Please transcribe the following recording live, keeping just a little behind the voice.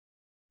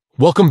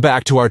Welcome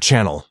back to our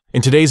channel.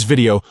 In today's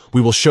video, we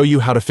will show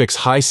you how to fix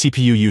high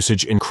CPU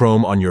usage in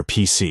Chrome on your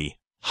PC.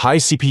 High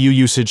CPU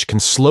usage can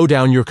slow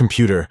down your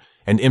computer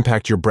and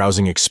impact your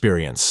browsing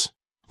experience.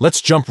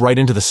 Let's jump right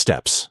into the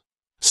steps.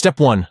 Step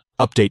 1.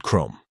 Update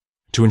Chrome.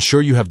 To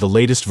ensure you have the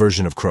latest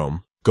version of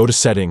Chrome, go to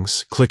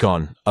Settings, click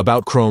on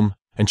About Chrome,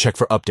 and check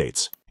for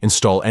updates.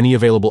 Install any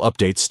available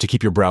updates to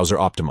keep your browser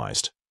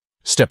optimized.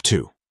 Step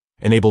 2.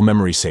 Enable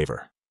Memory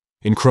Saver.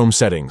 In Chrome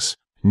Settings,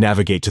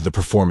 navigate to the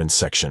Performance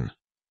section.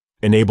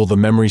 Enable the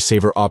Memory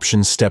Saver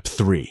option. Step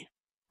 3.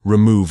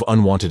 Remove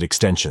unwanted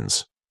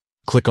extensions.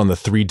 Click on the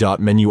three-dot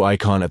menu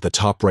icon at the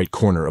top right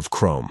corner of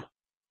Chrome.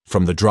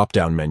 From the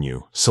drop-down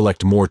menu,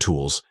 select More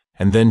Tools,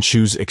 and then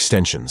choose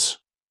Extensions.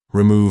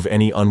 Remove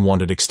any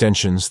unwanted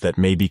extensions that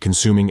may be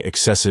consuming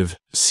excessive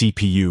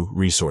CPU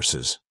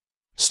resources.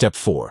 Step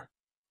 4.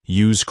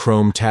 Use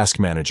Chrome Task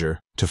Manager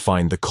to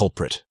find the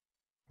culprit.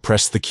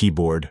 Press the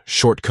keyboard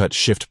shortcut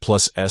Shift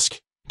Esc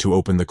to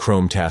open the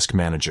Chrome Task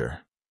Manager.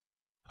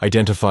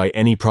 Identify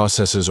any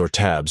processes or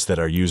tabs that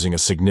are using a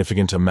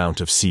significant amount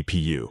of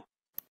CPU.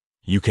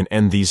 You can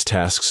end these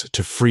tasks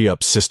to free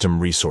up system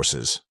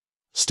resources.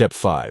 Step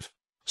 5.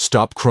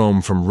 Stop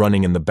Chrome from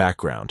running in the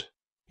background.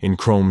 In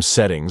Chrome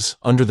Settings,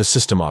 under the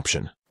System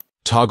option,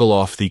 toggle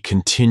off the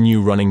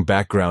Continue Running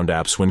Background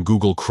Apps when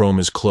Google Chrome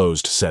is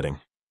closed setting.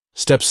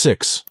 Step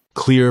 6.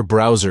 Clear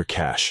Browser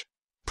Cache.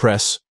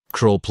 Press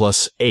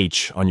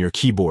Ctrl+H on your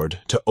keyboard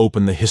to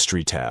open the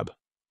History tab.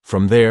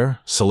 From there,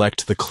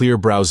 select the Clear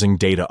Browsing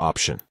Data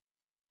option.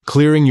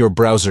 Clearing your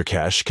browser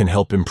cache can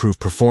help improve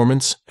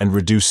performance and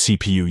reduce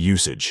CPU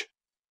usage.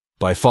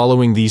 By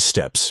following these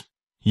steps,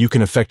 you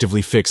can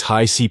effectively fix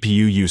high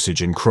CPU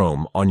usage in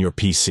Chrome on your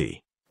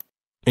PC.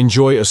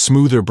 Enjoy a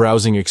smoother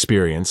browsing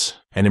experience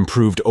and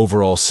improved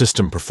overall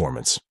system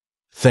performance.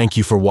 Thank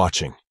you for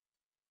watching.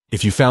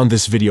 If you found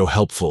this video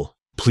helpful,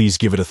 please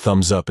give it a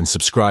thumbs up and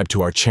subscribe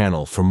to our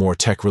channel for more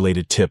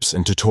tech-related tips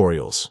and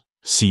tutorials.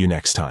 See you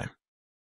next time.